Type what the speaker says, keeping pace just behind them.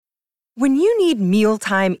When you need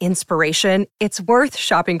mealtime inspiration, it's worth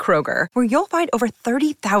shopping Kroger, where you'll find over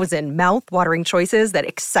 30,000 mouth-watering choices that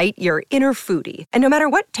excite your inner foodie. And no matter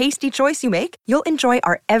what tasty choice you make, you'll enjoy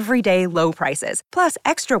our everyday low prices, plus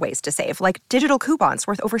extra ways to save, like digital coupons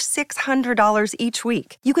worth over $600 each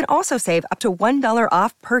week. You can also save up to $1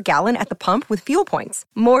 off per gallon at the pump with fuel points.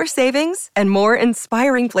 More savings and more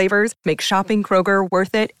inspiring flavors make shopping Kroger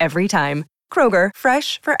worth it every time. Kroger,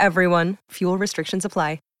 fresh for everyone. Fuel restrictions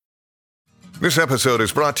apply. This episode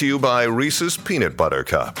is brought to you by Reese's Peanut Butter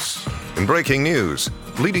Cups. In breaking news,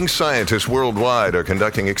 leading scientists worldwide are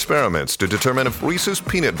conducting experiments to determine if Reese's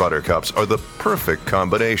Peanut Butter Cups are the perfect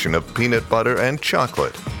combination of peanut butter and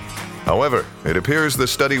chocolate. However, it appears the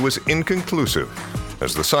study was inconclusive,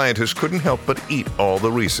 as the scientists couldn't help but eat all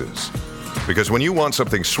the Reese's. Because when you want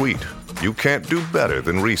something sweet, you can't do better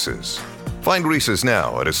than Reese's. Find Reese's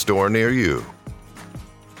now at a store near you.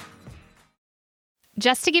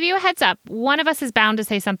 Just to give you a heads up, one of us is bound to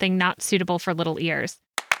say something not suitable for little ears.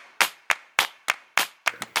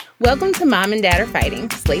 Welcome to Mom and Dad Are Fighting,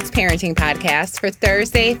 Slate's parenting podcast for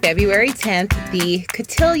Thursday, February 10th, the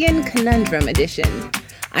Cotillion Conundrum edition.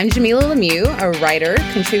 I'm Jamila Lemieux, a writer,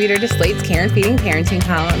 contributor to Slate's Care and Feeding parenting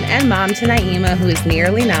column, and mom to Naima, who is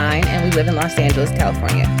nearly 9, and we live in Los Angeles,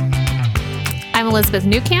 California. I'm Elizabeth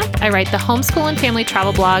Newcamp. I write the homeschool and family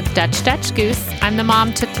travel blog, Dutch Goose. I'm the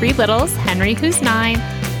mom to 3 littles, Henry, who's 9,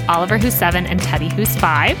 Oliver, who's 7, and Teddy, who's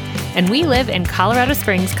 5. And we live in Colorado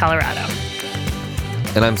Springs, Colorado.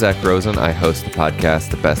 And I'm Zach Rosen. I host the podcast,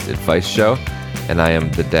 The Best Advice Show. And I am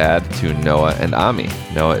the dad to Noah and Ami.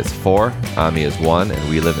 Noah is 4, Ami is 1, and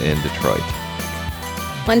we live in Detroit.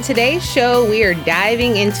 On today's show, we are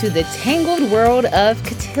diving into the tangled world of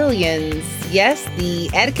cotillions. Yes,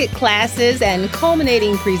 the etiquette classes and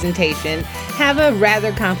culminating presentation have a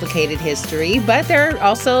rather complicated history, but they're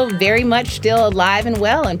also very much still alive and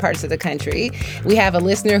well in parts of the country. We have a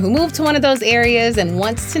listener who moved to one of those areas and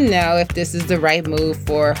wants to know if this is the right move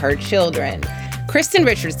for her children. Kristen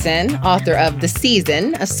Richardson, author of The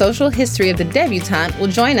Season, A Social History of the Debutante, will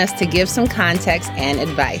join us to give some context and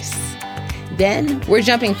advice. Then we're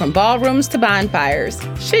jumping from ballrooms to bonfires.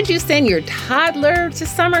 Should you send your toddler to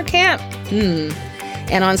summer camp?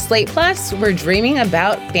 And on Slate Plus, we're dreaming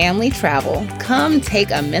about family travel. Come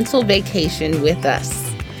take a mental vacation with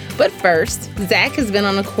us. But first, Zach has been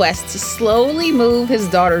on a quest to slowly move his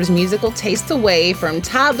daughter's musical taste away from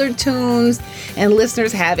toddler tunes, and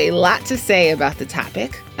listeners have a lot to say about the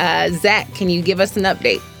topic. Zach, can you give us an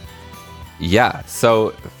update? Yeah.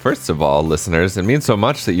 So first of all, listeners, it means so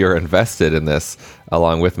much that you're invested in this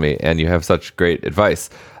along with me, and you have such great advice.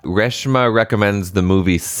 Reshma recommends the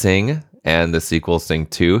movie Sing and the sequel Sing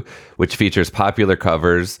 2, which features popular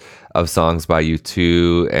covers of songs by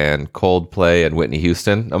U2 and Coldplay and Whitney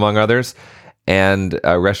Houston, among others. And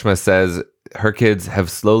Reshma says her kids have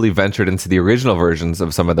slowly ventured into the original versions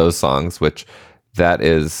of some of those songs, which that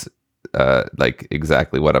is like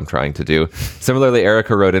exactly what I'm trying to do. Similarly,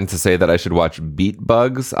 Erica wrote in to say that I should watch Beat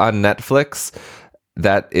Bugs on Netflix.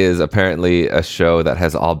 That is apparently a show that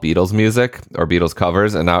has all Beatles music or Beatles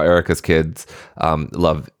covers, and now Erica's kids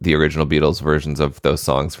love the original Beatles versions of those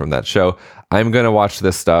songs from that show. I'm going to watch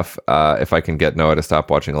this stuff if I can get Noah to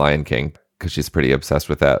stop watching Lion King, because she's pretty obsessed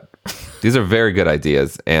with that. These are very good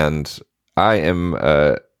ideas, and I am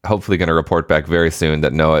hopefully going to report back very soon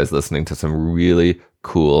that Noah is listening to some really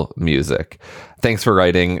cool music. Thanks for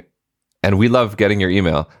writing, and we love getting your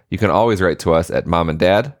email. You can always write to us at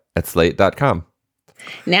momanddad@slate.com.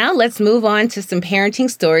 Now let's move on to some parenting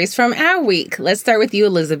stories from our week. Let's start with you,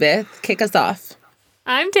 Elizabeth. Kick us off.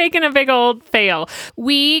 I'm taking a big old fail.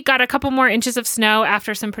 We got a couple more inches of snow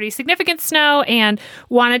after some pretty significant snow and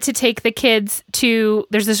wanted to take the kids to,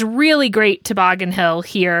 there's this really great toboggan hill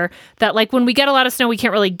here that, like, when we get a lot of snow, we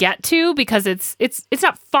can't really get to because it's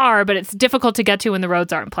not far, but it's difficult to get to when the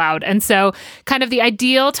roads aren't plowed. And so kind of the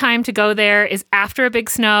ideal time to go there is after a big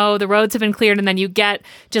snow, the roads have been cleared, and then you get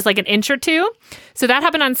just like an inch or two. So that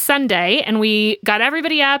happened on Sunday, and we got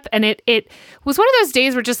everybody up, and it was one of those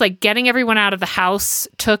days where just like getting everyone out of the house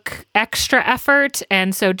took extra effort.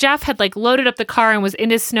 And so Jeff had like loaded up the car and was in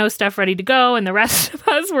his snow stuff ready to go, and the rest of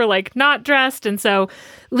us were like not dressed. And so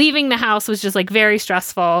leaving the house was just like very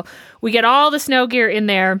stressful. We get all the snow gear in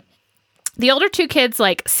there. The older 2 kids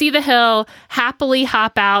like see the hill, happily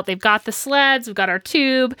hop out. They've got the sleds, we've got our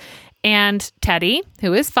tube. And Teddy,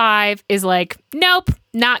 who is 5, is like, nope,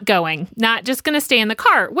 not going, not just going to stay in the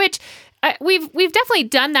car, which we've definitely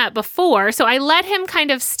done that before. So I let him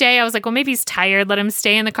kind of stay. I was like, well, maybe he's tired. Let him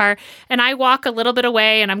stay in the car. And I walk a little bit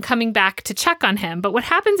away, and I'm coming back to check on him. But what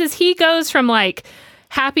happens is he goes from like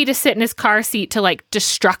happy to sit in his car seat to like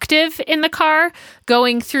destructive in the car,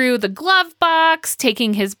 going through the glove box,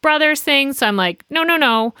 taking his brother's things. So I'm like,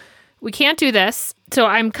 no, we can't do this. So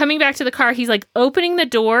I'm coming back to the car. He's like opening the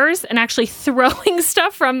doors and actually throwing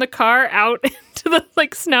stuff from the car out into the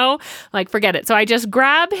like snow. Like, forget it. So I just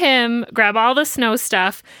grab all the snow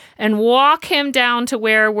stuff and walk him down to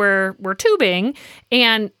where we're tubing.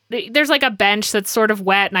 And there's like a bench that's sort of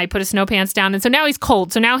wet, and I put his snow pants down. And so now he's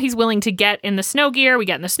cold. So now he's willing to get in the snow gear. We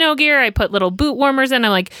get in the snow gear. I put little boot warmers in.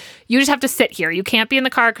 I'm like, you just have to sit here. You can't be in the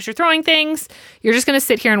car because you're throwing things. You're just going to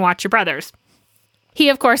sit here and watch your brothers. He,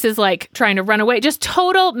 of course, is like trying to run away. Just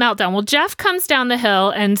total meltdown. Well, Jeff comes down the hill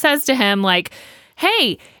and says to him, like,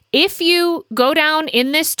 hey, if you go down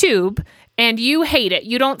in this tube and you hate it,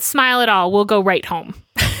 you don't smile at all, we'll go right home.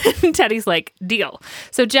 And Teddy's like, deal.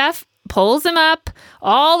 So Jeff pulls him up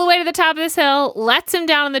all the way to the top of this hill, lets him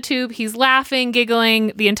down in the tube. He's laughing,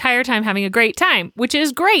 giggling the entire time, having a great time, which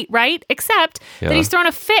is great, right? Except that he's thrown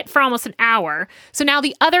a fit for almost an hour. So now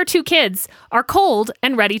the other two kids are cold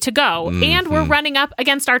and ready to go. Mm-hmm. And we're running up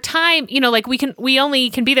against our time. You know, like we only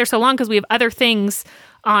can be there so long because we have other things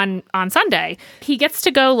on Sunday. He gets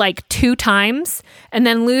to go like 2 times and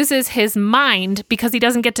then loses his mind because he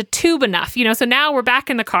doesn't get to tube enough, you know? So now we're back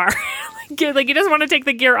in the car. Like he doesn't want to take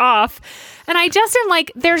the gear off. And I just am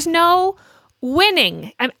like, there's no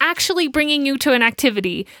winning. I'm actually bringing you to an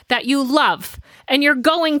activity that you love and you're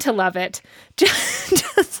going to love it.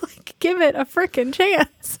 Just like give it a freaking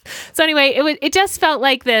chance. So anyway, it just felt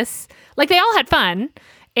like this, like they all had fun.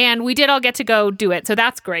 And we did all get to go do it. So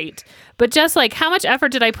that's great. But just like how much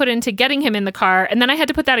effort did I put into getting him in the car? And then I had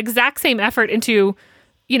to put that exact same effort into,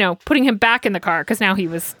 you know, putting him back in the car because now he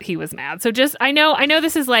was mad. So just I know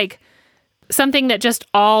this is like something that just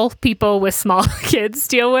all people with small kids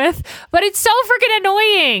deal with, but it's so freaking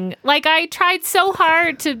annoying. Like I tried so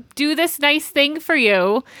hard to do this nice thing for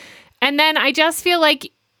you. And then I just feel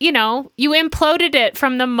like, you know, you imploded it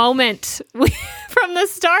from the moment, from the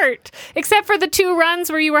start, except for the 2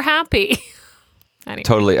 runs where you were happy. Anyway.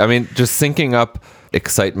 Totally. I mean, just syncing up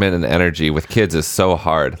excitement and energy with kids is so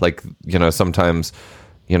hard. Like, you know, sometimes,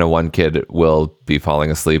 you know, one kid will be falling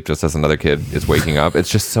asleep just as another kid is waking up. It's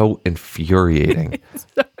just so infuriating. It's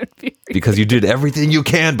so infuriating. Because you did everything you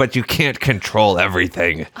can, but you can't control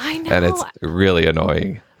everything. I know. And it's really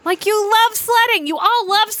annoying. Like, you love sledding. You all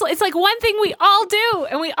love sledding. It's like one thing we all do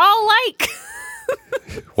and we all like.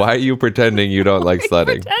 Why are you pretending you don't like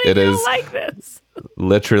sledding? It is like this.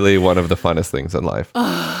 Literally one of the funnest things in life.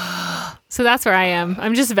 So that's where I am.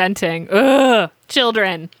 I'm just venting. Ugh.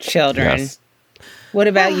 Children. Yes. What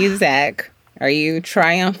about you, Zach? Are you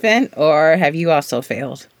triumphant or have you also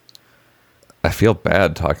failed? I feel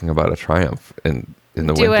bad talking about a triumph in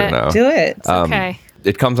the Do winter it. now. Do it. It's okay.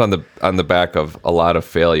 It comes on the back of a lot of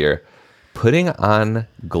failure. Putting on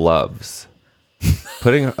gloves.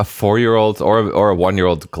 Putting a 4-year-old's or a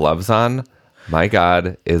 1-year-old's gloves on, my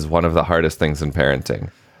God, is one of the hardest things in parenting.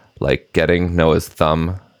 Like getting Noah's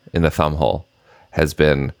thumb in the thumb hole has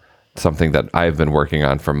been something that I've been working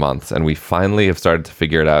on for months, and we finally have started to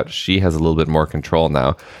figure it out. She has a little bit more control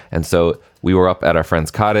now. And so we were up at our friend's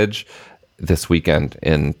cottage this weekend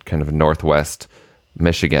in kind of northwest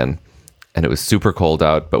Michigan, and it was super cold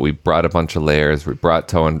out, but we brought a bunch of layers. We brought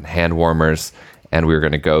toe and hand warmers, and we were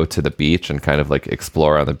going to go to the beach and kind of like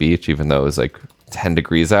explore on the beach, even though it was like 10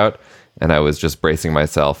 degrees out. And I was just bracing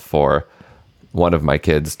myself for one of my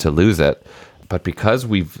kids to lose it. But because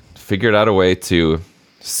we've figured out a way to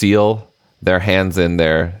seal their hands in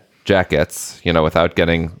their jackets, you know, without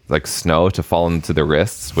getting like snow to fall into their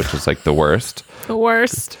wrists, which is like the worst. The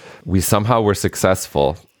worst. We somehow were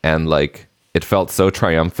successful, and like it felt so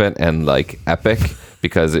triumphant and like epic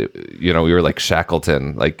because it, you know, we were like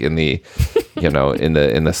Shackleton, like in the, you know, in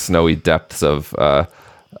the snowy depths of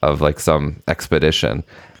like some expedition.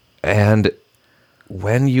 And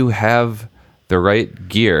when you have the right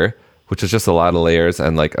gear, which is just a lot of layers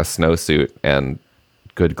and like a snowsuit and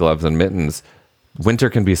good gloves and mittens, winter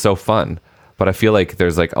can be so fun. But I feel like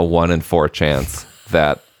there's like a 1 in 4 chance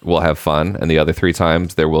that we'll have fun, and the other 3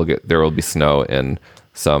 times there will be snow in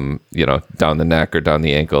some, you know, down the neck or down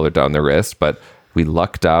the ankle or down the wrist. But we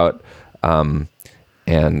lucked out, and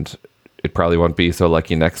it probably won't be so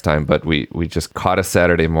lucky next time. But we just caught a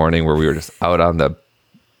Saturday morning where we were just out on the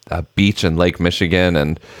beach in Lake Michigan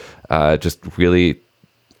and just really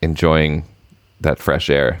enjoying that fresh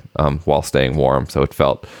air while staying warm. So it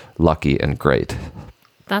felt lucky and great.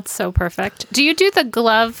 That's so perfect. Do you do the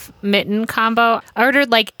glove mitten combo? I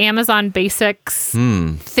ordered like Amazon Basics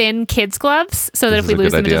thin kids gloves so that if we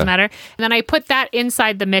lose them, it doesn't matter. And then I put that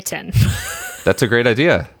inside the mitten. That's a great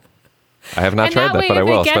idea. I have not and tried that, way, but I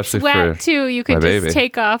will, if it gets especially wet for too, you can my just baby.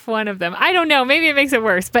 take off one of them. I don't know. Maybe it makes it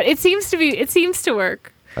worse, but it seems to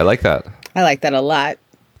work. I like that. I like that a lot.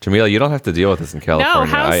 Jamila, you don't have to deal with this in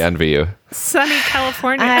California. I envy you. Sunny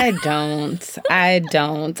California. I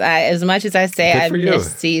don't. As much as I say Good I for you.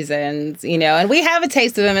 miss seasons, and we have a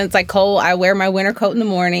taste of them. It's like cold. I wear my winter coat in the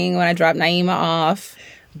morning when I drop Naima off.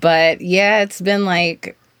 But yeah, it's been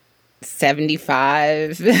like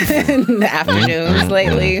 75 in the afternoons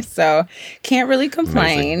lately, so can't really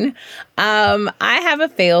complain. I have a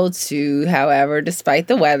fail too, however, despite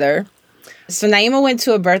the weather. So Naima went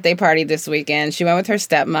to a birthday party this weekend. She went with her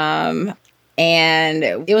stepmom, and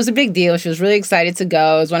it was a big deal. She was really excited to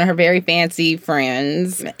go. It was one of her very fancy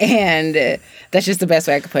friends, and that's just the best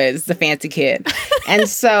way I could put it. It's the fancy kid. And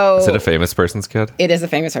so... Is it a famous person's kid? It is a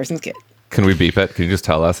famous person's kid. Can we beep it? Can you just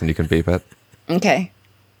tell us and you can beep it? Okay.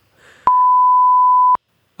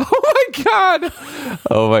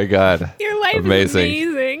 Oh my God. Your life Amazing. is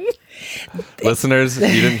amazing. Listeners,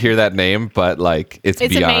 you didn't hear that name, but like it's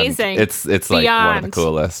beyond. Amazing. It's like one of the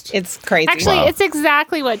coolest. It's crazy. Actually, Wow. it's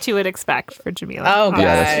exactly what you would expect for Jamila. Oh, God.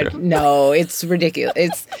 Yeah, that's true. No, it's ridiculous.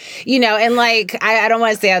 It's, and like, I don't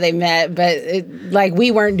want to say how they met, but like we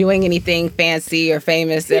weren't doing anything fancy or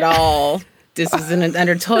famous at all. This was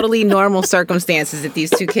under totally normal circumstances that these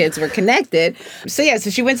two kids were connected. So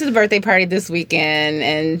she went to the birthday party this weekend,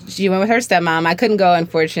 and she went with her stepmom. I couldn't go,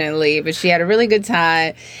 unfortunately, but she had a really good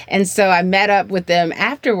time. And so I met up with them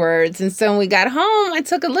afterwards. And so when we got home, I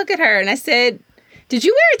took a look at her and I said, "Did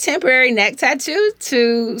you wear a temporary neck tattoo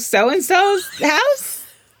to so-and-so's house?"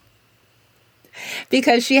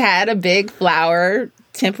 Because she had a big flower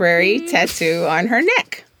temporary tattoo on her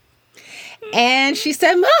neck. And she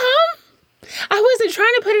said, "Mom, I wasn't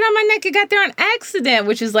trying to put it on my neck. It got there on accident,"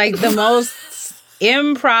 which is like the most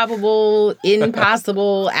improbable,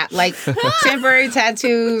 impossible. Like temporary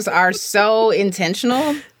tattoos are so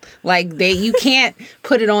intentional. Like you can't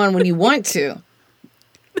put it on when you want to.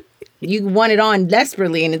 You want it on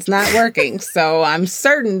desperately and it's not working. So I'm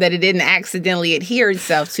certain that it didn't accidentally adhere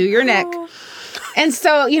itself to your neck. And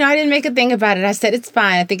so, I didn't make a thing about it. I said, "It's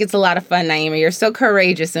fine. I think it's a lot of fun, Naima. You're so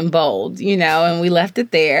courageous and bold," and we left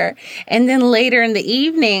it there. And then later in the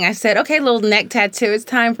evening, I said, "Okay, little neck tattoo, it's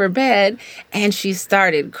time for bed." And she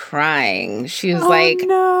started crying. She was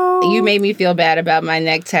no. "You made me feel bad about my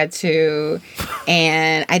neck tattoo.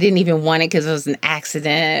 And I didn't even want it because it was an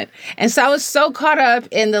accident." And so I was so caught up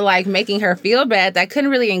in the making her feel bad that I couldn't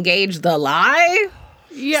really engage the lie.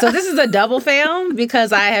 Yeah. So this is a double fail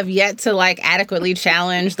because I have yet to adequately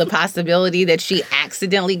challenge the possibility that she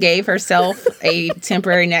accidentally gave herself a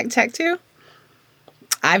temporary neck tattoo.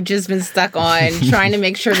 I've just been stuck on trying to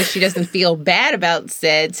make sure that she doesn't feel bad about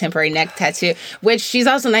said temporary neck tattoo, which she's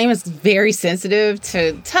also Naima's very sensitive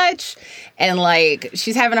to touch. And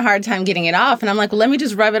she's having a hard time getting it off. And I'm like, "Well, let me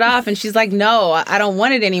just rub it off." And she's like, "No, I don't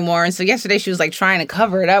want it anymore." And so yesterday she was trying to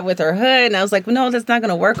cover it up with her hood. And I was like, "Well, no, that's not going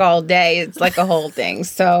to work all day. It's like a whole thing."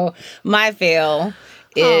 So my fail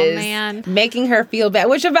is making her feel bad,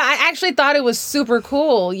 which I actually thought it was super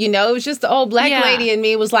cool. It was just the old black lady in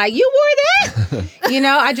me was like, "You wore that?"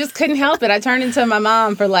 I just couldn't help it. I turned into my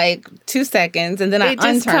mom for 2 seconds and then I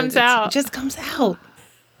unturned comes it. out. It just comes out.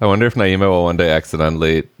 I wonder if Naima will one day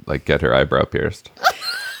accidentally get her eyebrow pierced.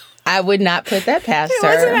 I would not put that past It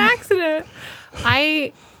her. was an accident.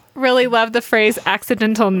 I really love the phrase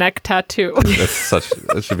 "accidental neck tattoo."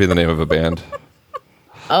 That should be the name of a band.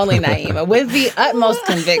 Only Naima, with the utmost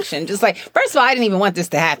conviction. Just first of all, I didn't even want this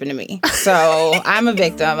to happen to me. So I'm a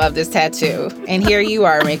victim of this tattoo. And here you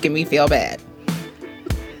are making me feel bad.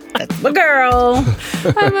 That's my girl.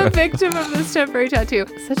 I'm a victim of this temporary tattoo.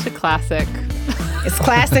 Such a classic. It's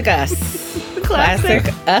classic us. Classic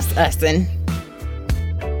us-ussin'.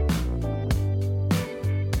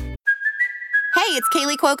 Hey, it's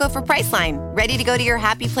Kaylee Cuoco for Priceline. Ready to go to your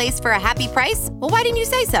happy place for a happy price? Well, why didn't you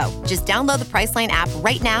say so? Just download the Priceline app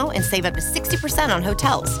right now and save up to 60% on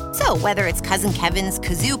hotels. So whether it's Cousin Kevin's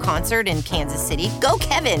Kazoo Concert in Kansas City, go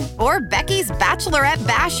Kevin, or Becky's Bachelorette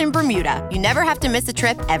Bash in Bermuda, you never have to miss a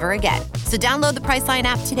trip ever again. So download the Priceline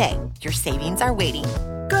app today. Your savings are waiting.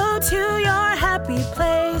 Go to your happy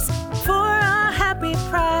place for a happy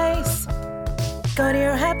price. Go to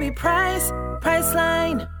your happy price,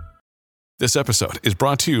 Priceline. This episode is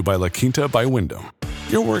brought to you by La Quinta by Wyndham.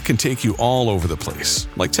 Your work can take you all over the place,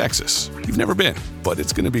 like Texas. You've never been, but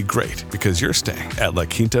it's going to be great because you're staying at La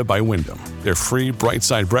Quinta by Wyndham. Their free Bright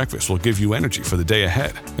Side breakfast will give you energy for the day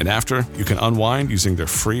ahead. And after, you can unwind using their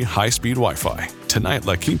free high-speed Wi-Fi. Tonight,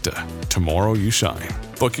 La Quinta. Tomorrow, you shine.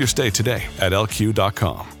 Book your stay today at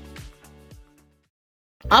LQ.com.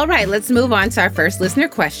 All right, let's move on to our first listener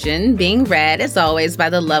question, being read, as always, by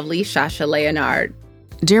the lovely Shasha Leonard.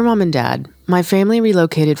 Dear Mom and Dad, my family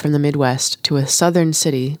relocated from the Midwest to a southern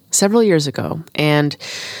city several years ago, and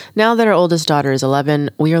now that our oldest daughter is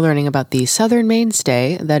 11, we are learning about the southern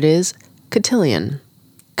mainstay that is cotillion.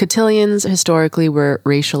 Cotillions historically were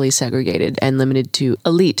racially segregated and limited to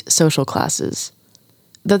elite social classes,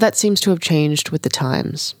 though that seems to have changed with the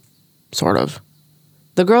times. Sort of.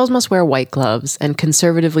 The girls must wear white gloves and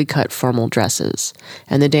conservatively cut formal dresses,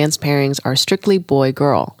 and the dance pairings are strictly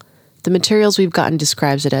boy-girl. The materials we've gotten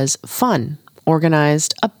describes it as fun,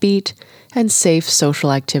 organized, upbeat, and safe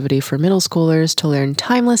social activity for middle schoolers to learn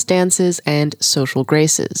timeless dances and social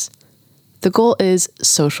graces. The goal is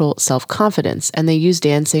social self-confidence, and they use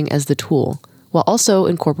dancing as the tool, while also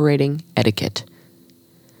incorporating etiquette.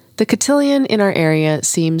 The cotillion in our area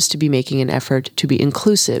seems to be making an effort to be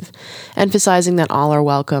inclusive, emphasizing that all are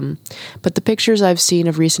welcome, but the pictures I've seen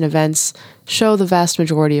of recent events show the vast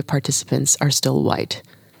majority of participants are still white.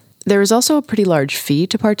 There is also a pretty large fee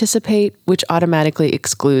to participate, which automatically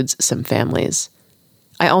excludes some families.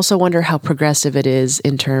 I also wonder how progressive it is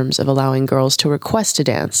in terms of allowing girls to request a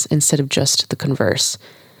dance instead of just the converse,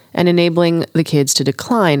 and enabling the kids to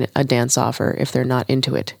decline a dance offer if they're not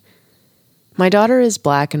into it. My daughter is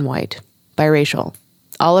black and white, biracial.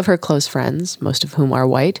 All of her close friends, most of whom are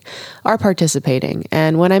white, are participating,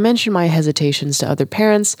 and when I mention my hesitations to other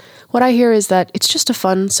parents, what I hear is that it's just a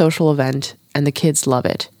fun social event and the kids love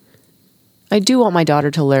it. I do want my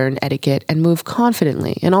daughter to learn etiquette and move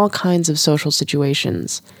confidently in all kinds of social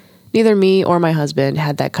situations. Neither me or my husband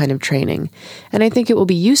had that kind of training, and I think it will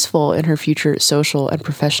be useful in her future social and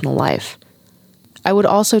professional life. I would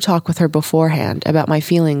also talk with her beforehand about my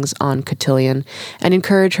feelings on cotillion and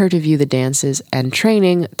encourage her to view the dances and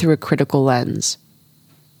training through a critical lens.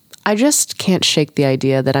 I just can't shake the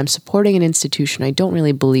idea that I'm supporting an institution I don't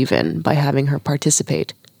really believe in by having her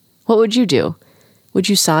participate. What would you do? Would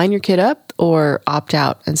you sign your kid up or opt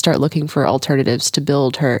out and start looking for alternatives to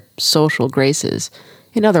build her social graces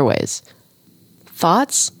in other ways?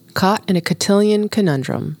 Thoughts? Caught in a cotillion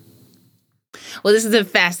conundrum. Well, this is a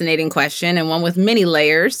fascinating question and one with many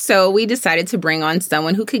layers, so we decided to bring on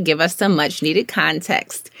someone who could give us some much-needed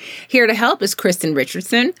context. Here to help is Kristen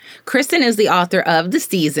Richardson. Kristen is the author of The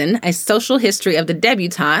Season, A Social History of the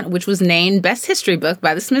Debutante, which was named Best History Book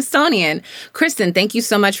by the Smithsonian. Kristen, thank you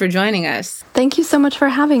so much for joining us. Thank you so much for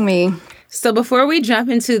having me. So before we jump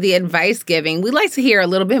into the advice giving, we'd like to hear a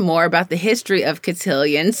little bit more about the history of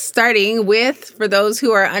cotillions, starting with, for those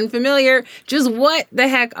who are unfamiliar, just what the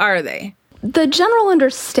heck are they? The general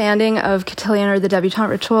understanding of cotillion, or the debutante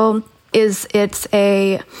ritual, is it's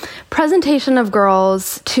a presentation of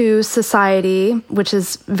girls to society, which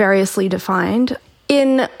is variously defined,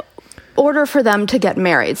 in order for them to get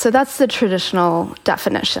married. So that's the traditional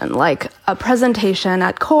definition, like a presentation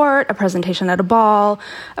at court, a presentation at a ball,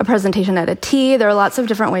 a presentation at a tea. There are lots of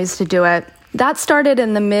different ways to do it. That started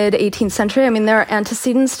in the mid-18th century. I mean, there are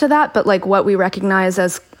antecedents to that, but like what we recognize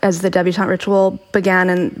as the debutante ritual began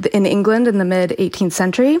in England in the mid-18th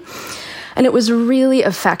century. And it was really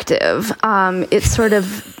effective. It sort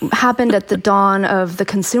of happened at the dawn of the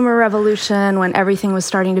consumer revolution when everything was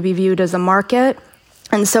starting to be viewed as a market.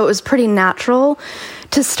 And so it was pretty natural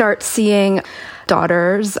to start seeing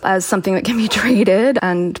daughters as something that can be traded.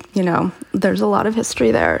 And, there's a lot of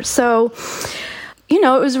history there. So,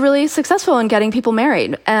 it was really successful in getting people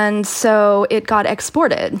married. And so it got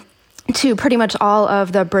exported to pretty much all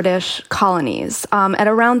of the British colonies at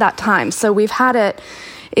around that time. So we've had it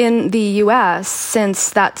in the U.S.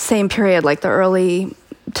 since that same period, like the early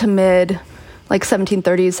to mid, like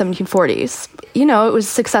 1730s, 1740s. It was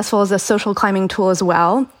successful as a social climbing tool as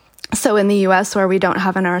well. So in the U.S., where we don't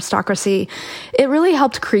have an aristocracy, it really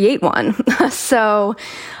helped create one. So,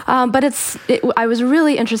 but I was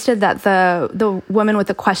really interested that the woman with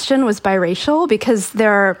the question was biracial, because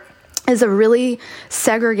there is a really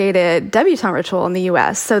segregated debutante ritual in the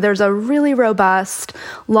U.S. So there's a really robust,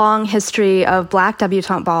 long history of Black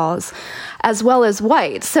debutante balls, as well as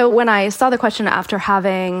white. So when I saw the question after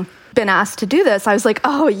having been asked to do this, I was like,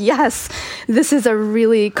 oh, yes, this is a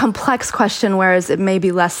really complex question, whereas it may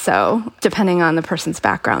be less so, depending on the person's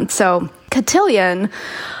background. So cotillion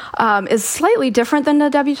is slightly different than the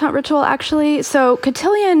debutante ritual, actually. So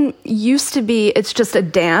cotillion used to be, it's just a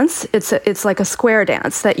dance. It's like a square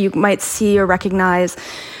dance that you might see or recognize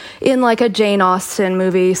in like a Jane Austen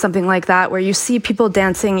movie, something like that, where you see people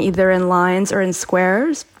dancing either in lines or in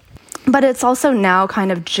squares. But it's also now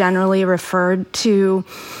kind of generally referred to,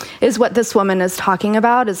 is what this woman is talking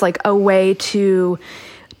about, is like a way to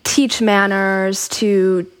teach manners,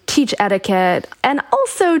 to teach etiquette, and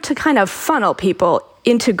also to kind of funnel people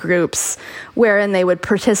into groups wherein they would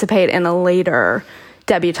participate in a later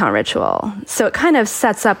debutante ritual. So it kind of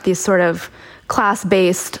sets up these sort of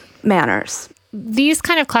class-based manners. These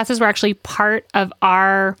kind of classes were actually part of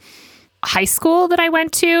our high school that I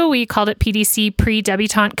went to. We called it PDC,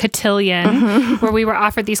 Pre-Debutante Cotillion, where we were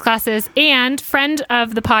offered these classes. And friend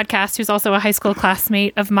of the podcast, who's also a high school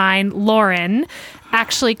classmate of mine, Lauren,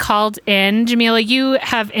 actually called in. Jamila, you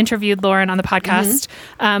have interviewed Lauren on the podcast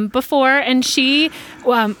before, and she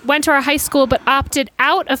went to our high school but opted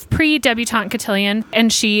out of pre-debutante cotillion,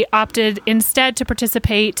 and she opted instead to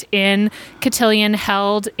participate in cotillion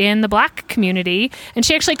held in the Black community. And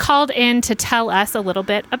she actually called in to tell us a little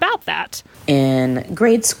bit about that. In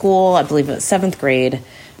grade school, I believe it was 7th grade,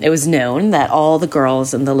 it was known that all the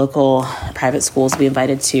girls in the local private schools would be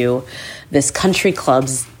invited to this country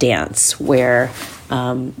clubs dance where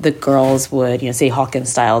the girls would, say Hawkins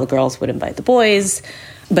style, the girls would invite the boys.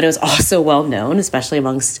 But it was also well known, especially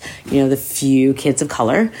amongst, the few kids of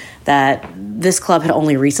color, that this club had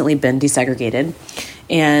only recently been desegregated.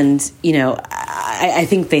 And, I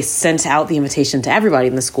think they sent out the invitation to everybody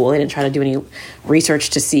in the school. They didn't try to do any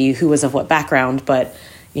research to see who was of what background, but,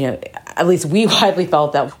 at least we widely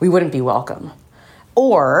felt that we wouldn't be welcome.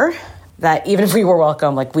 Or that even if we were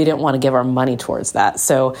welcome, we didn't want to give our money towards that.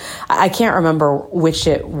 So I can't remember which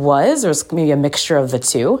it was. There was maybe a mixture of the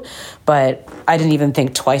two, but I didn't even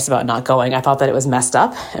think twice about not going. I thought that it was messed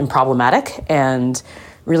up and problematic and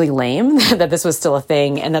really lame that this was still a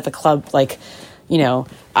thing, and that the club,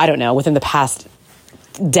 I don't know, within the past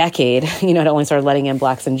decade, it only started letting in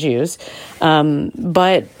Blacks and Jews.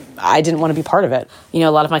 But I didn't want to be part of it. A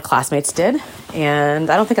lot of my classmates did, and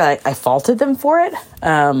I don't think I faulted them for it.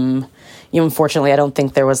 Unfortunately, I don't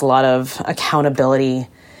think there was a lot of accountability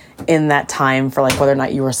in that time for whether or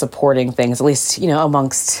not you were supporting things, at least,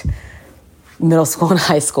 amongst middle school and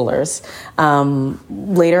high schoolers.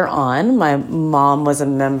 Later on, my mom was a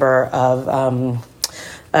member of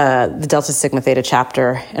the Delta Sigma Theta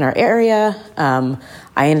chapter in our area.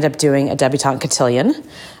 I ended up doing a debutante cotillion,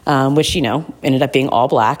 which, ended up being all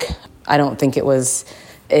Black. I don't think it was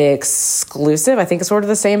exclusive. I think it's sort of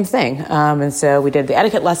the same thing. And so we did the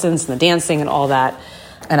etiquette lessons and the dancing and all that.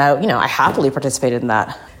 And I happily participated in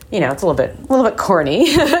that. It's a little bit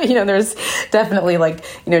corny. There's definitely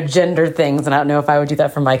gender things, and I don't know if I would do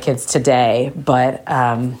that for my kids today, but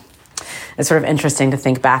it's sort of interesting to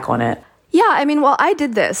think back on it. Yeah, I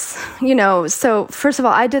did this, so first of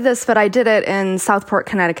all, I did this, but I did it in Southport,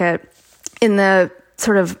 Connecticut in the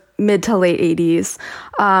sort of mid to late 80s.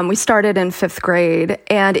 We started in 5th grade,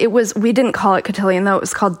 and we didn't call it cotillion, though. It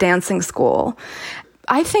was called dancing school.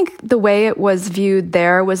 I think the way it was viewed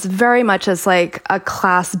there was very much as a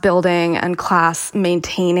class building and class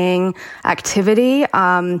maintaining activity.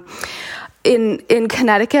 In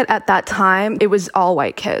Connecticut at that time, it was all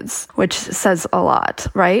white kids, which says a lot,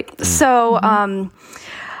 right? So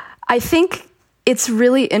I think it's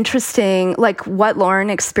really interesting, what Lauren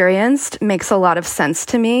experienced makes a lot of sense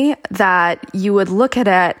to me, that you would look at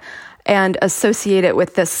it and associate it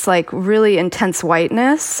with this really intense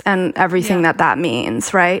whiteness and everything that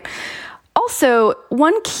means, right? Also,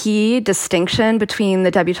 one key distinction between the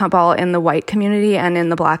debutante ball in the white community and in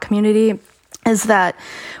the Black community is that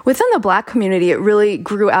within the Black community, it really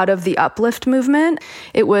grew out of the uplift movement.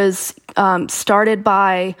 It was started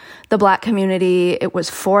by the Black community. It was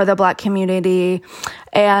for the Black community.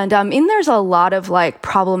 And there's a lot of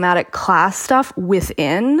problematic class stuff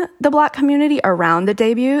within the Black community around the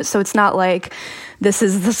debut. So it's not this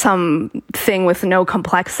is some thing with no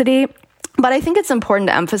complexity. But I think it's important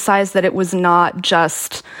to emphasize that it was not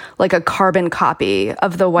just a carbon copy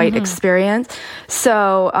of the white experience.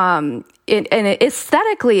 So,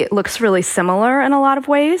 aesthetically, it looks really similar in a lot of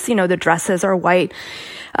ways. The dresses are white,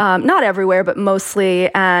 not everywhere, but mostly.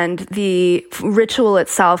 And the ritual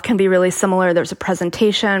itself can be really similar. There's a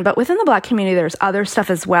presentation, but within the Black community, there's other stuff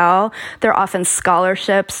as well. There are often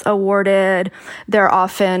scholarships awarded. There are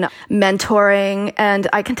often mentoring. And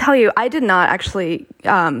I can tell you, I did not actually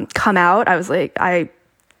come out. I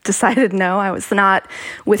decided no, I was not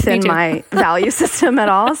within my value system at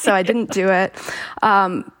all. So I didn't do it.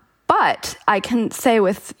 But I can say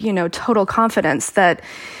with, total confidence that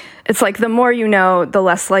it's the more you know, the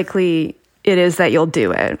less likely it is that you'll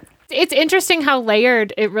do it. It's interesting how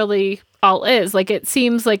layered it really all is. It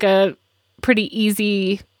seems like a pretty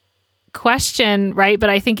easy question, right? But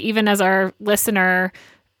I think even as our listener,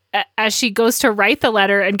 as she goes to write the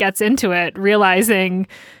letter and gets into it, realizing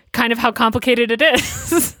kind of how complicated it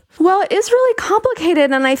is. Well, it is really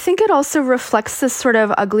complicated, and I think it also reflects this sort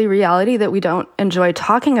of ugly reality that we don't enjoy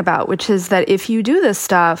talking about, which is that if you do this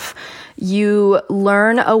stuff, you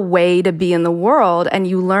learn a way to be in the world, and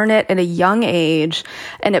you learn it at a young age,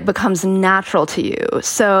 and it becomes natural to you.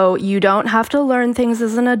 So you don't have to learn things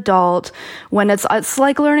as an adult when it's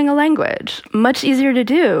like learning a language. Much easier to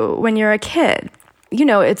do when you're a kid. You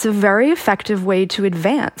know, it's a very effective way to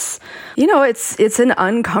advance. You know, it's an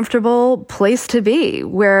uncomfortable place to be,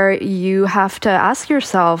 where you have to ask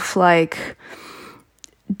yourself, like,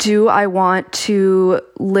 do I want to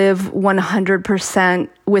live 100%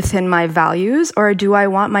 within my values, or do I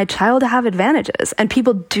want my child to have advantages? And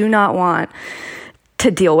people do not want to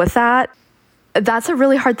deal with that. That's a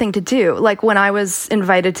really hard thing to do. Like, when I was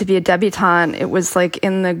invited to be a debutante, it was like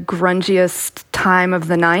in the grungiest time of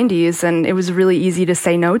the 90s, and it was really easy to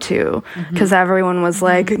say no to, because everyone was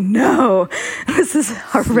like, no, this is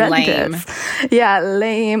horrendous. Lame. Yeah,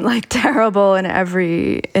 lame, like terrible in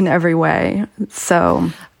every way. So,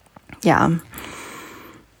 yeah.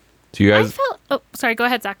 Do you guys... Oh, sorry, go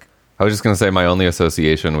ahead, Zach. I was just going to say my only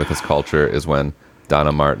association with this culture is when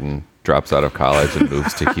Donna Martin drops out of college and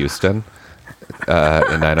moves to Houston.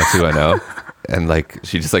 In 90210, and like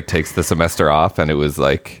she just like takes the semester off, and it was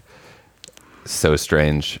like so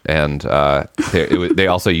strange. And they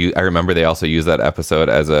also use, I remember they also used that episode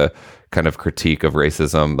as a kind of critique of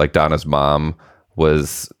racism. Like Donna's mom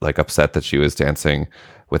was like upset that she was dancing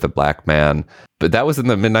with a black man, but that was in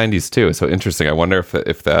the mid 90s too. So interesting. I wonder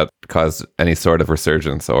if that caused any sort of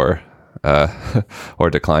resurgence or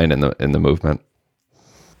decline in the movement.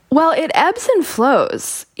 Well, it ebbs and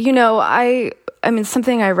flows. You know, I mean,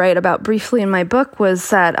 something I write about briefly in my book was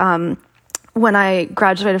that when I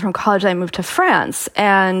graduated from college, I moved to France.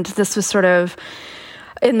 And this was sort of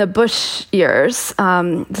in the Bush years,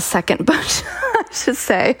 the second Bush, I should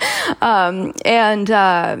say.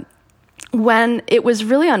 When it was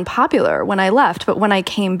really unpopular when I left, but when I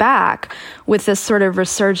came back with this sort of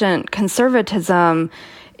resurgent conservatism,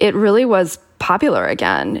 it really was popular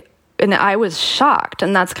again. And I was shocked.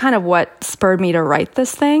 And that's kind of what spurred me to write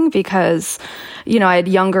this thing, because, you know, I had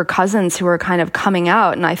younger cousins who were kind of coming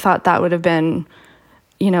out, and I thought that would have been,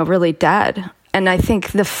 you know, really dead. And I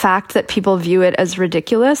think the fact that people view it as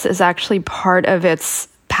ridiculous is actually part of its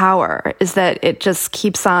power, is that it just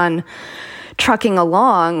keeps on trucking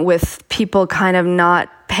along with people kind of not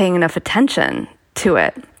paying enough attention to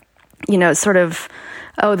it. You know, sort of,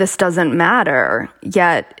 oh, this doesn't matter,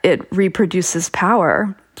 yet it reproduces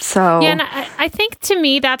power. So yeah, and I think to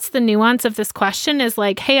me that's the nuance of this question is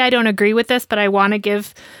like, hey, I don't agree with this, but I want to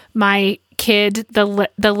give my kid the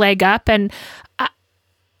leg up. And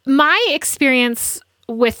my experience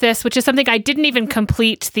with this, which is something I didn't even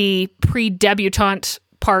complete the pre-debutante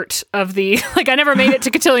part of the, like I never made it to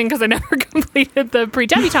cotillion because I never completed the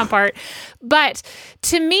pre-debutante part. But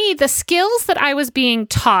to me, the skills that I was being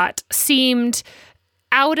taught seemed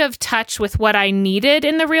out of touch with what I needed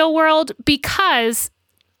in the real world, because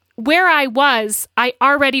where I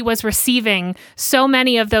already was receiving so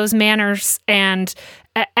many of those manners and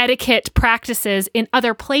etiquette practices in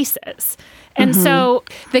other places. And so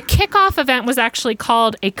the kickoff event was actually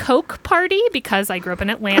called a Coke party, because I grew up in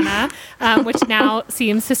Atlanta, which now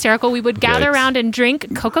seems hysterical. We would gather around and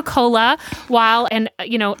drink Coca-Cola while an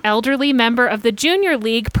elderly member of the junior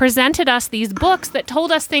league presented us these books that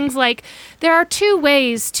told us things like, there are two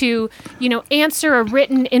ways to, answer a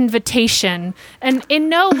written invitation. And in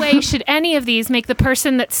no way should any of these make the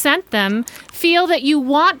person that sent them feel that you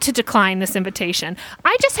want to decline this invitation.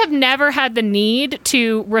 I just have never had the need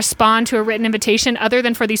to respond to a written invitation other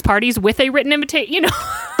than for these parties with a written invitation,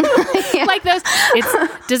 like those.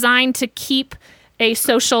 It's designed to keep a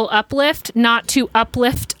social uplift, not to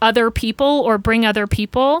uplift other people or bring other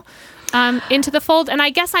people into the fold. And I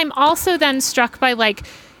guess I'm also then struck by, like,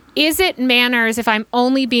 is it manners if I'm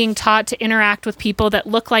only being taught to interact with people that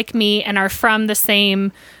look like me and are from the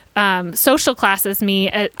same social class as me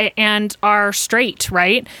and are straight,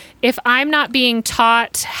 right? If I'm not being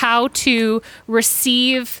taught how to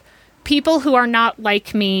receive people who are not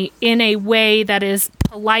like me in a way that is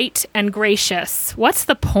polite and gracious, what's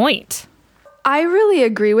the point? I really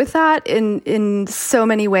agree with that in so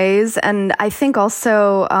many ways. And I think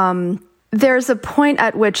also there's a point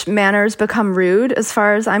at which manners become rude, as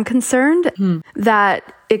far as I'm concerned,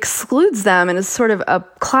 that excludes them and is sort of a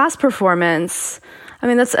class performance. I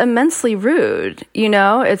mean, that's immensely rude,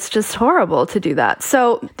 It's just horrible to do that.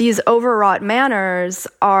 So these overwrought manners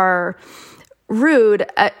are rude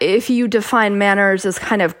if you define manners as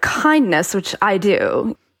kind of kindness, which I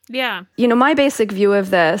do. Yeah. My basic view of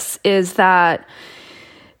this is that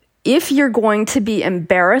if you're going to be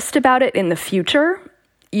embarrassed about it in the future,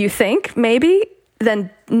 you think maybe, then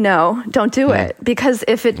no, don't do it. Because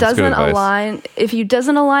if it doesn't align, if you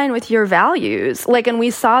doesn't align with your values, like, and we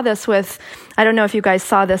saw this with, I don't know if you guys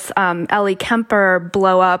saw this, Ellie Kemper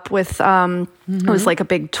blow up with, it was like a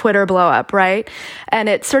big Twitter blow up, right? And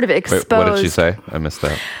it sort of exposed. Wait, what did she say? I missed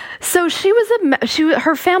that. So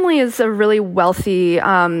her family is a really wealthy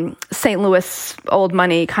St. Louis old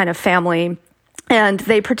money kind of family. And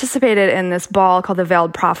they participated in this ball called the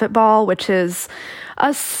Veiled Prophet Ball, which is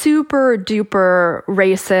a super duper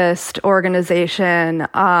racist organization,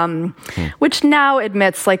 which now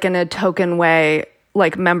admits, like in a token way,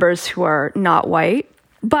 like members who are not white.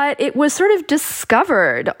 But it was sort of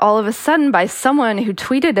discovered all of a sudden by someone who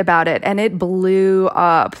tweeted about it, and it blew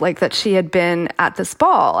up, like that she had been at this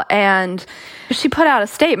ball. And she put out a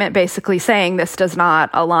statement basically saying, this does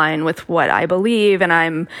not align with what I believe, and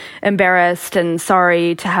I'm embarrassed and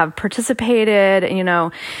sorry to have participated, you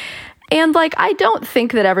know. And, like, I don't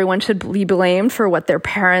think that everyone should be blamed for what their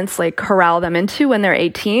parents, like, corral them into when they're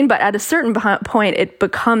 18. But at a certain point, it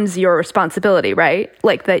becomes your responsibility, right?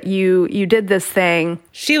 Like, that you did this thing.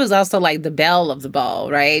 She was also, like, the belle of the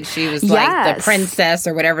ball, right? She was, like, the princess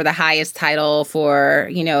or whatever the highest title for,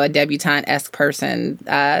 you know, a debutante-esque person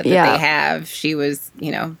that they have. She was,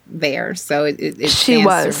 you know, there. So it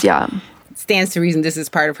stands to reason this is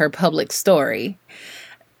part of her public story.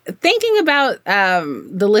 Thinking about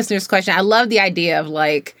the listener's question, I love the idea of,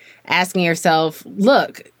 like, asking yourself,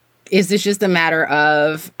 look, is this just a matter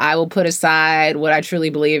of I will put aside what I truly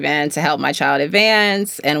believe in to help my child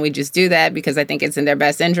advance, and we just do that because I think it's in their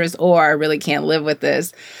best interest, or I really can't live with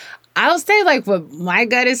this? I'll say, like, what my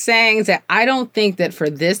gut is saying is that I don't think that for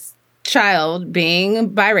this child, being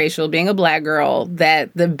biracial, being a Black girl, that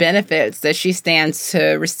the benefits that she stands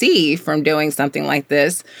to receive from doing something like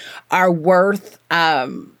this are worth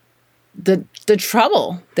the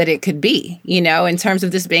trouble that it could be, you know, in terms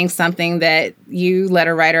of this being something that you,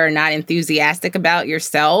 letter writer, are not enthusiastic about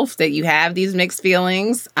yourself, that you have these mixed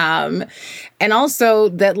feelings, and also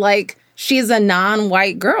that, like, she's a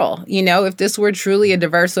non-white girl. You know, if this were truly a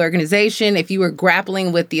diverse organization, if you were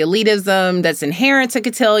grappling with the elitism that's inherent to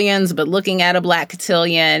cotillions, but looking at a Black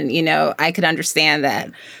cotillion, you know, I could understand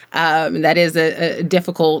that. That is a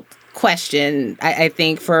difficult question, I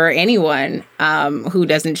think, for anyone who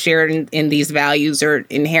doesn't share in these values or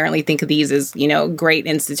inherently think of these as, you know, great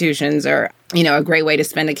institutions or, you know, a great way to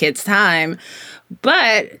spend a kid's time.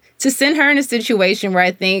 But to send her in a situation where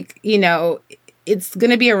I think, you know, it's going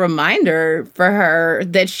to be a reminder for her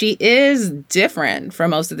that she is different from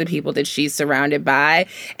most of the people that she's surrounded by,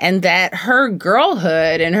 and that her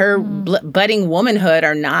girlhood and her budding womanhood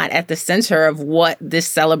are not at the center of what this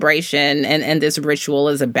celebration and this ritual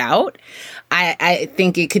is about. I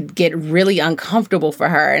think it could get really uncomfortable for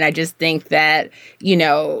her. And I just think that, you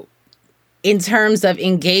know, in terms of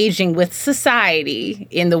engaging with society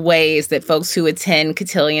in the ways that folks who attend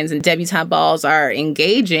cotillions and debutante balls are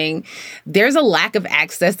engaging, there's a lack of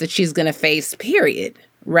access that she's going to face, period,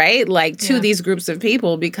 right? Like, to these groups of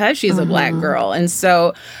people because she's a Black girl. And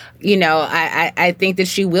so, you know, I think that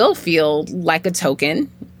she will feel like a token,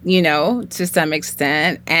 you know, to some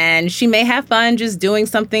extent. And she may have fun just doing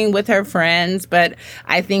something with her friends. But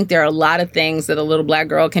I think there are a lot of things that a little Black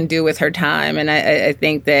girl can do with her time. And I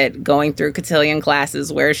think that going through cotillion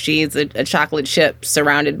classes where she's a chocolate chip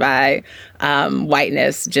surrounded by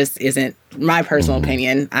whiteness just isn't my personal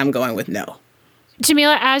opinion. I'm going with no.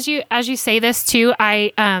 Jamila, as you say this too,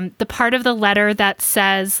 the part of the letter that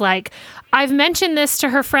says, like, I've mentioned this to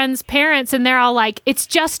her friends' parents and they're all like, it's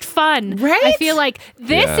just fun. Right? I feel like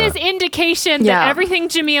this is indication that everything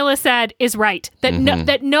Jamila said is right. That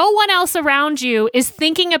that no one else around you is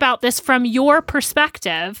thinking about this from your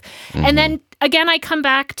perspective. And then again, I come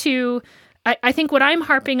back to, I think what I'm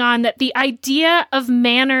harping on, that the idea of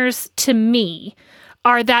manners to me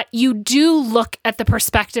are that you do look at the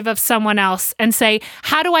perspective of someone else and say,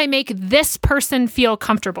 how do I make this person feel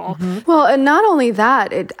comfortable? Well, and not only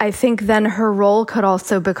that, I think then her role could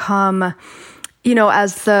also become, you know,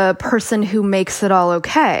 as the person who makes it all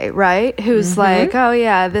okay, right? Who's like, oh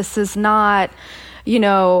yeah, this is not, you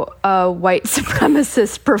know, a white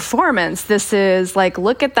supremacist performance. This is like,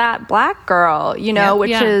 look at that Black girl, you know, which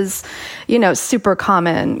is, you know, super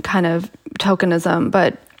common kind of tokenism.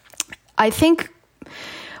 But I think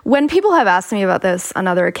when people have asked me about this on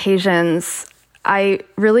other occasions, I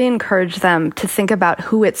really encourage them to think about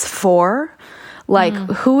who it's for. Like,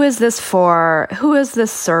 who is this for? Who is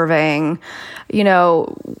this serving? You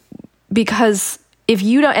know, because if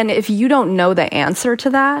you don't know the answer to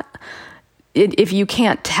that, if you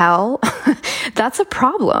can't tell, that's a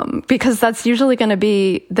problem, because that's usually going to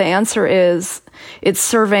be the answer is it's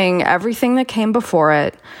serving everything that came before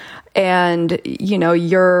it. and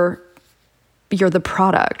you're the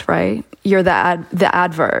product, right? You're the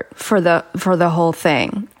advert for the whole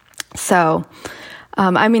thing. So,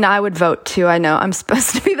 I would vote too. I know I'm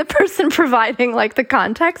supposed to be the person providing like the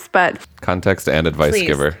context, but context and advice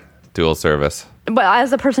giver, dual service. But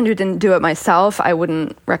as a person who didn't do it myself, I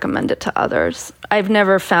wouldn't recommend it to others. I've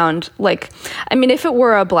never found if it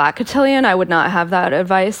were a Black cotillion, I would not have that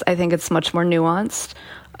advice. I think it's much more nuanced.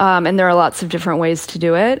 And there are lots of different ways to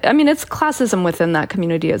do it. It's classism within that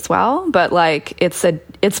community as well, but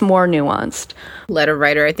it's more nuanced. Letter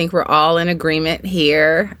writer, I think we're all in agreement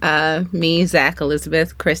here. Me, Zach,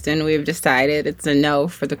 Elizabeth, Kristen, we've decided it's a no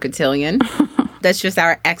for the cotillion. That's just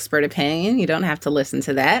our expert opinion. You don't have to listen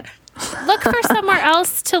to that. Look for somewhere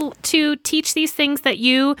else to teach these things that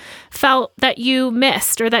you felt that you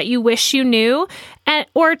missed or that you wish you knew,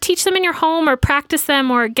 or teach them in your home or practice them,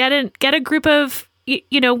 or get a group of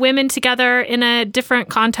women together in a different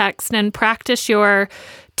context and practice your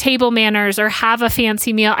table manners or have a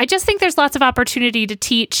fancy meal. I just think there's lots of opportunity to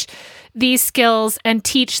teach these skills and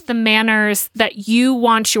teach the manners that you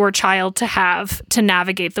want your child to have to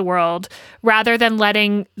navigate the world, rather than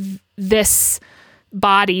letting this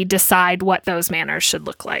body decide what those manners should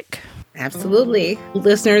look like. Absolutely.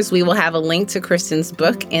 Listeners, we will have a link to Kristen's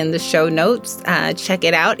book in the show notes. Check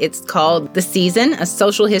it out. It's called The Season, A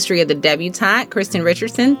Social History of the Debutante. Kristen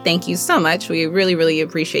Richardson, thank you so much. We really, really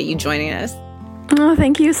appreciate you joining us. Oh,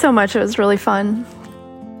 thank you so much. It was really fun.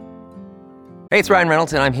 Hey, it's Ryan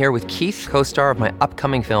Reynolds, and I'm here with Keith, co-star of my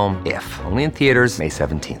upcoming film, If, only in theaters May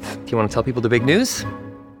 17th. Do you want to tell people the big news?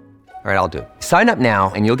 All right, I'll do it. Sign up now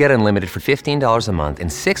and you'll get unlimited for $15 a month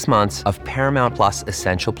and 6 months of Paramount Plus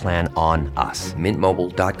Essential Plan on us.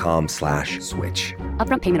 MintMobile.com/switch.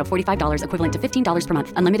 Upfront payment of $45 equivalent to $15 per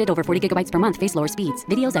month. Unlimited over 40 gigabytes per month. Face lower speeds.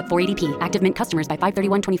 Videos at 480p. Active Mint customers by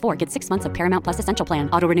 531.24 get 6 months of Paramount Plus Essential Plan.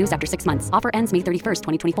 Auto renews after 6 months. Offer ends May 31st,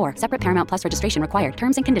 2024. Separate Paramount Plus registration required.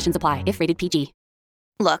 Terms and conditions apply if rated PG.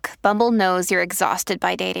 Look, Bumble knows you're exhausted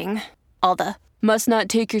by dating. All the must not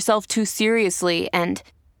take yourself too seriously and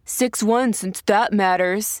 6'1" since that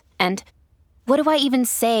matters. And what do I even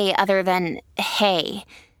say other than, hey?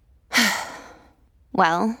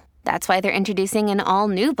 Well, that's why they're introducing an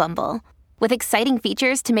all-new Bumble, with exciting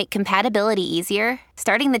features to make compatibility easier,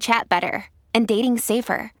 starting the chat better, and dating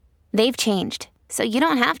safer. They've changed, so you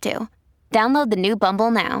don't have to. Download the new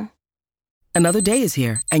Bumble now. Another day is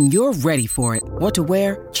here, and you're ready for it. What to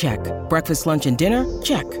wear? Check. Breakfast, lunch, and dinner?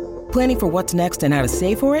 Check. Planning for what's next and how to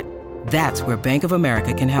save for it? That's where Bank of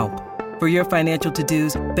America can help. For your financial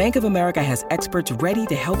to-dos, Bank of America has experts ready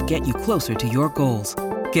to help get you closer to your goals.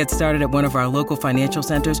 Get started at one of our local financial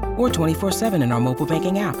centers or 24/7 in our mobile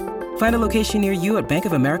banking app. Find a location near you at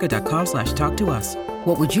bankofamerica.com/talktous.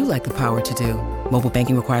 What would you like the power to do? Mobile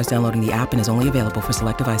banking requires downloading the app and is only available for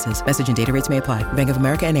select devices. Message and data rates may apply. Bank of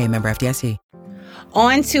America NA, member FDIC.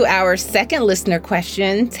 On to our second listener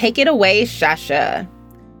question. Take it away, Shasha.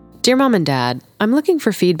 Dear Mom and Dad, I'm looking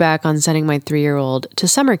for feedback on sending my 3-year-old to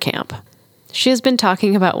summer camp. She has been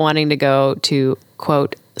talking about wanting to go to,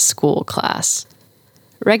 quote, school class.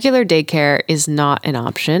 Regular daycare is not an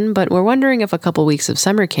option, but we're wondering if a couple weeks of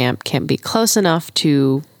summer camp can be close enough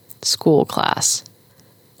to school class.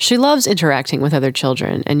 She loves interacting with other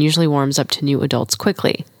children and usually warms up to new adults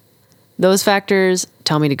quickly. Those factors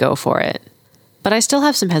tell me to go for it. But I still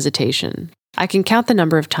have some hesitation. I can count the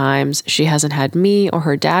number of times she hasn't had me or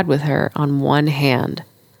her dad with her on one hand.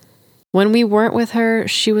 When we weren't with her,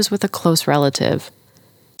 she was with a close relative.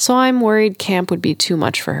 So I'm worried camp would be too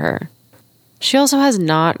much for her. She also has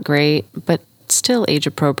not great, but still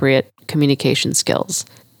age-appropriate communication skills.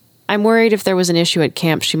 I'm worried if there was an issue at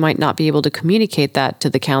camp, she might not be able to communicate that to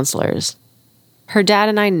the counselors. Her dad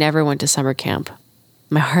and I never went to summer camp.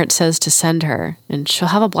 My heart says to send her, and she'll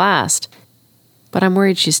have a blast. But I'm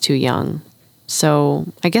worried she's too young. So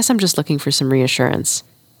I guess I'm just looking for some reassurance.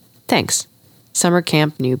 Thanks. Summer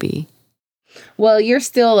camp newbie. Well, you're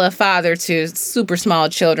still a father to super small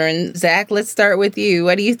children. Zach, let's start with you.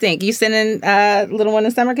 What do you think? You sending little one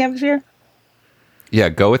to summer camp this year? Yeah,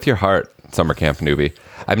 go with your heart, summer camp newbie.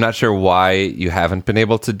 I'm not sure why you haven't been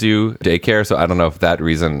able to do daycare, so I don't know if that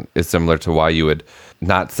reason is similar to why you would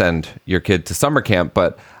not send your kid to summer camp,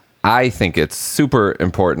 but I think it's super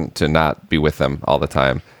important to not be with them all the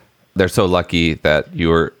time. They're so lucky that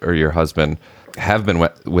you or your husband have been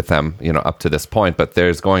with them, up to this point, but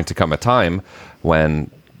there's going to come a time when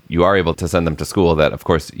you are able to send them to school that, of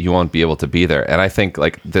course, you won't be able to be there. And I think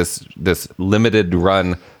like this limited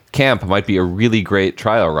run camp might be a really great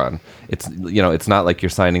trial run. It's not like you're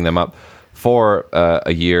signing them up for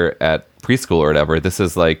a year at preschool or whatever. This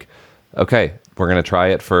is like, okay, we're going to try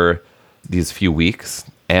it for these few weeks.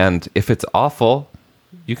 And if it's awful,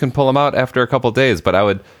 you can pull them out after a couple days, but I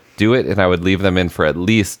would do it and I would leave them in for at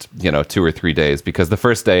least, 2 or 3 days, because the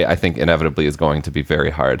first day I think inevitably is going to be very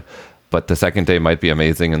hard, but the second day might be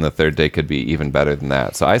amazing and the third day could be even better than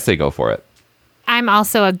that. So I say go for it. I'm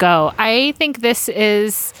also a go. I think this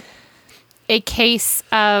is a case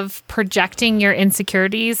of projecting your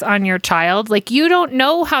insecurities on your child. Like, you don't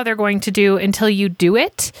know how they're going to do until you do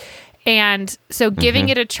it. And so giving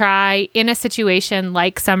it a try in a situation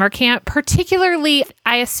like summer camp, particularly,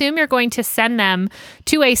 I assume you're going to send them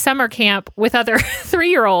to a summer camp with other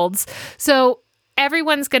 3-year-olds. So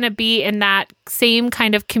everyone's going to be in that same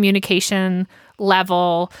kind of communication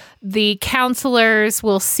level. The counselors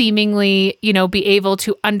will seemingly, be able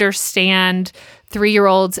to understand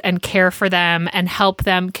 3-year-olds and care for them and help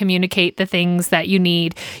them communicate the things that you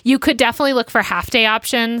need. You could definitely look for half-day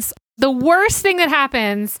options. The worst thing that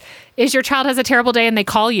happens is your child has a terrible day and they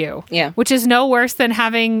call you, which is no worse than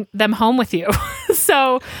having them home with you.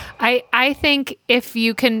 So I think if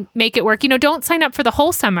you can make it work, don't sign up for the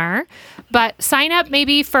whole summer, but sign up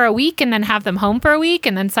maybe for a week and then have them home for a week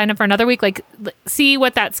and then sign up for another week, like see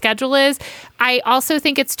what that schedule is. I also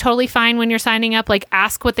think it's totally fine when you're signing up, like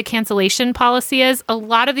ask what the cancellation policy is. A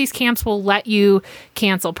lot of these camps will let you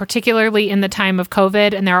cancel, particularly in the time of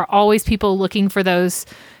COVID, and there are always people looking for those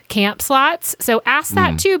camp slots. So ask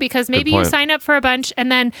that too, because maybe you sign up for a bunch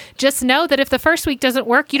and then just know that if the first week doesn't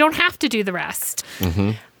work, you don't have to do the rest.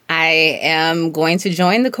 I am going to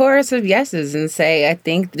join the chorus of yeses and say, I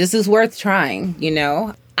think this is worth trying.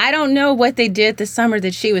 I don't know what they did the summer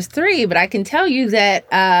that she was 3, but I can tell you that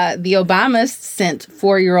the Obamas sent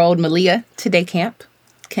 4-year-old Malia to day camp.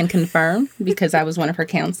 Can confirm, because I was one of her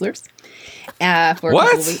counselors. For a couple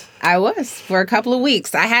of weeks. I was for a couple of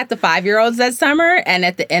weeks. I had the 5-year-olds that summer, and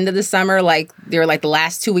at the end of the summer, they were the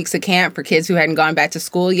last 2 weeks of camp for kids who hadn't gone back to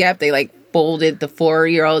school yet. They folded the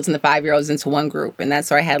 4-year-olds and the 5-year-olds into one group, and that's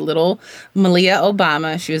where I had little Malia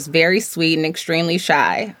Obama. She was very sweet and extremely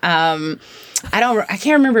shy. I can't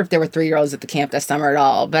remember if there were 3-year-olds at the camp that summer at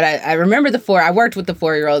all, but I remember the 4. I worked with the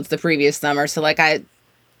 4-year-olds the previous summer, so I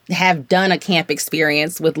have done a camp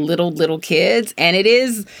experience with little kids, and it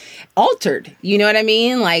is altered. You know what I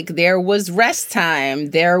mean? There was rest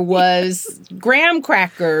time, there was graham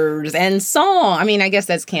crackers and song. I mean, I guess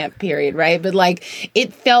that's camp period, right? But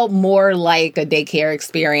it felt more like a daycare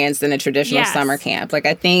experience than a traditional summer camp.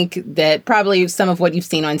 I think that probably some of what you've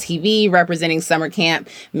seen on TV representing summer camp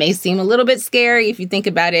may seem a little bit scary if you think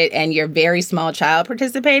about it and you're a very small child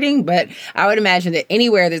participating, but I would imagine that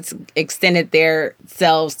anywhere that's extended their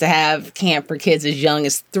selves to have camp for kids as young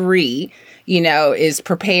as 3, is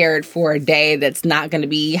prepared for a day that's not going to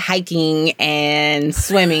be hiking and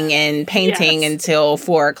swimming and painting until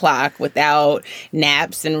 4:00 without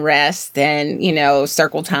naps and rest and,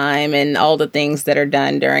 circle time and all the things that are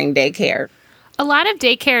done during daycare. A lot of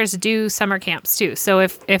daycares do summer camps too. So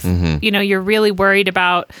if you're really worried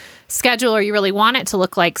about schedule or you really want it to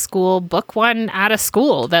look like school, book one at a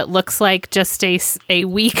school that looks like just a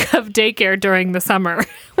week of daycare during the summer,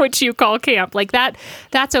 which you call camp.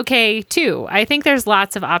 That's okay too. I think there's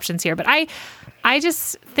lots of options here, but I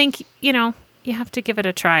just think, you have to give it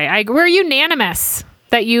a try. We're unanimous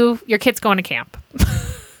that your kid's going to camp.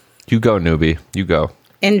 You go, newbie. You go.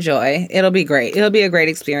 Enjoy. It'll be great. It'll be a great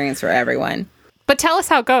experience for everyone. But tell us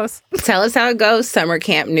how it goes. Tell us how it goes, Summer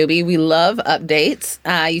Camp Newbie. We love updates.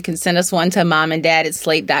 You can send us one to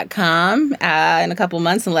momanddad@slate.com in a couple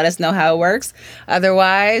months and let us know how it works.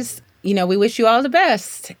 Otherwise, we wish you all the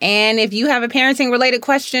best. And if you have a parenting-related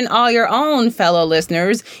question, all your own, fellow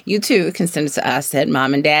listeners, you too can send it to us at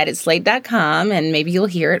momanddad@slate.com, and maybe you'll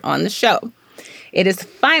hear it on the show. It is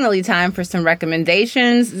finally time for some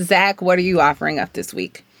recommendations. Zach, what are you offering up this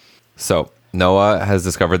week? So, Noah has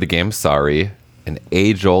discovered the game Sorry, an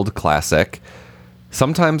age-old classic.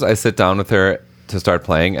 Sometimes I sit down with her to start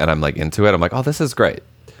playing and I'm into it. I'm like, oh, this is great.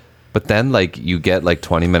 But then you get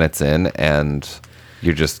 20 minutes in and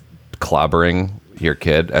you're just clobbering your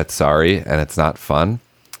kid at Sorry and it's not fun.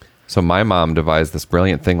 So my mom devised this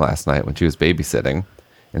brilliant thing last night when she was babysitting.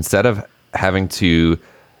 Instead of having to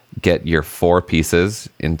get your 4 pieces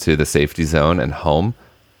into the safety zone and home,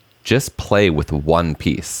 just play with 1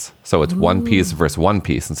 piece. So it's 1 piece versus 1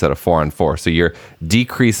 piece instead of 4 on 4. So you're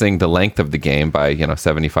decreasing the length of the game by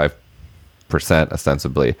 75%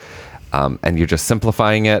 ostensibly, and you're just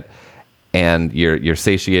simplifying it, and you're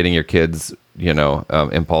satiating your kids'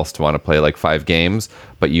 impulse to want to play 5 games,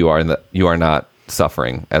 but you are not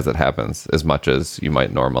suffering as it happens as much as you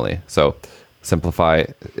might normally. So simplify.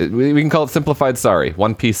 We can call it simplified Sorry.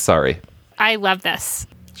 1 piece Sorry. I love this.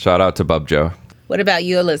 Shout out to Bub Joe. What about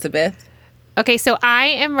you, Elizabeth? Okay, so I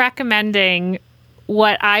am recommending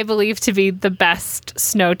what I believe to be the best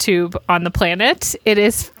snow tube on the planet. It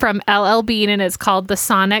is from LL Bean and it's called the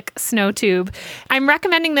Sonic Snow Tube. I'm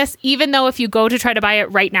recommending this even though if you go to try to buy it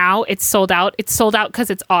right now, it's sold out. It's sold out because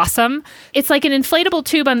it's awesome. It's like an inflatable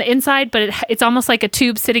tube on the inside, but it's almost like a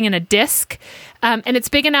tube sitting in a disc. And it's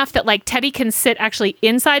big enough that like Teddy can sit actually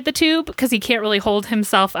inside the tube because he can't really hold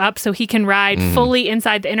himself up. So he can ride fully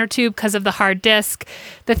inside the inner tube because of the hard disc.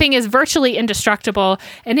 The thing is virtually indestructible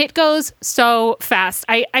and it goes so fast.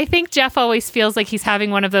 I think Jeff always feels like he's having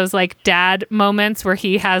one of those like dad moments where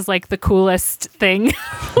he has like the coolest thing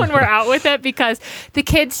when we're out with it because the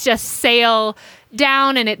kids just sail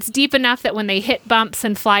down and it's deep enough that when they hit bumps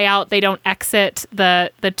and fly out, they don't exit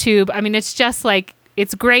the tube. I mean, it's just like,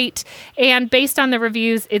 it's great. And based on the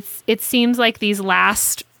reviews, it seems like these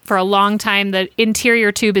last for a long time. The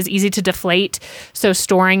interior tube is easy to deflate, so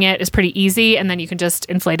storing it is pretty easy. And then you can just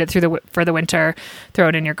inflate it for the winter, throw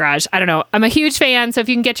it in your garage. I don't know. I'm a huge fan. So if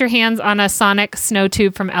you can get your hands on a Sonic Snow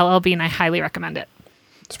Tube from LL Bean, I highly recommend it.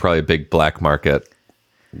 It's probably a big black market,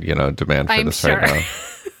 demand for this right now.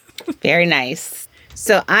 Very nice.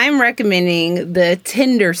 So I'm recommending The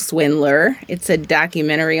Tinder Swindler. It's a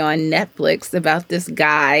documentary on Netflix about this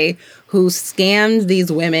guy who scammed these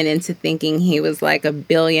women into thinking he was like a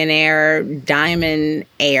billionaire diamond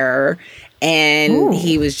heir. And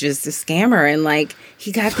he was just a scammer. And like,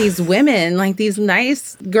 he got these women, like these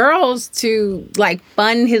nice girls to like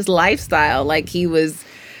fund his lifestyle. Like he was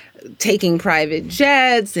taking private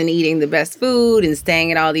jets and eating the best food and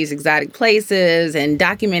staying at all these exotic places and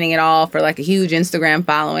documenting it all for like a huge Instagram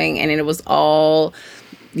following. And it was all,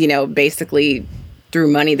 basically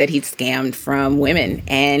through money that he'd scammed from women.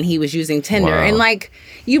 And he was using Tinder. Wow. And like,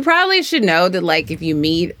 you probably should know that like if you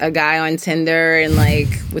meet a guy on Tinder and like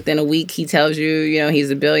within a week he tells you,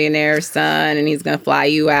 he's a billionaire's son and he's going to fly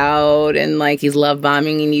you out and like he's love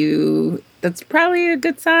bombing you, that's probably a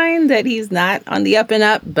good sign that he's not on the up and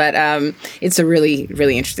up. But it's a really,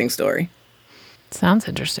 really interesting story. Sounds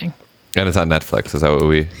interesting. And it's on Netflix. Is that what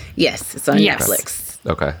we... Yes, it's on Netflix.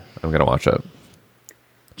 Okay. I'm going to watch it.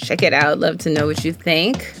 Check it out. Love to know what you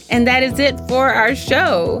think. And that is it for our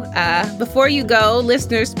show. Before you go,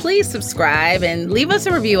 listeners, please subscribe and leave us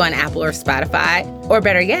a review on Apple or Spotify. Or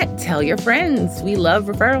better yet, tell your friends. We love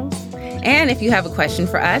referrals. And if you have a question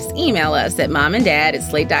for us, email us at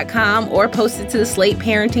momanddad@slate.com or post it to the Slate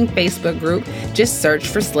Parenting Facebook group. Just search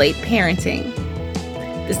for Slate Parenting.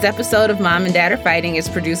 This episode of Mom and Dad Are Fighting is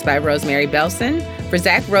produced by Rosemary Belson. For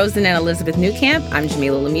Zach Rosen and Elizabeth Newcamp, I'm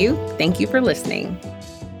Jamila Lemieux. Thank you for listening.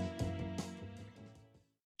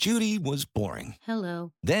 Judy was boring.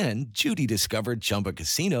 Hello. Then Judy discovered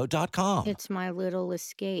ChumbaCasino.com. It's my little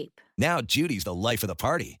escape. Now Judy's the life of the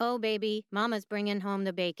party. Oh, baby, mama's bringing home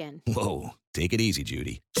the bacon. Whoa, take it easy,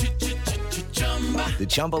 Judy. The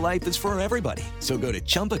Chumba life is for everybody. So go to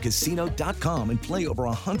ChumbaCasino.com and play over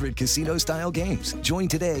 100 casino-style games. Join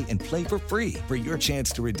today and play for free for your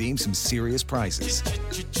chance to redeem some serious prizes.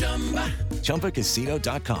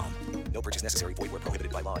 ChumbaCasino.com. No purchase necessary. Void where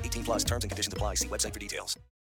prohibited by law. 18+ terms and conditions apply. See website for details.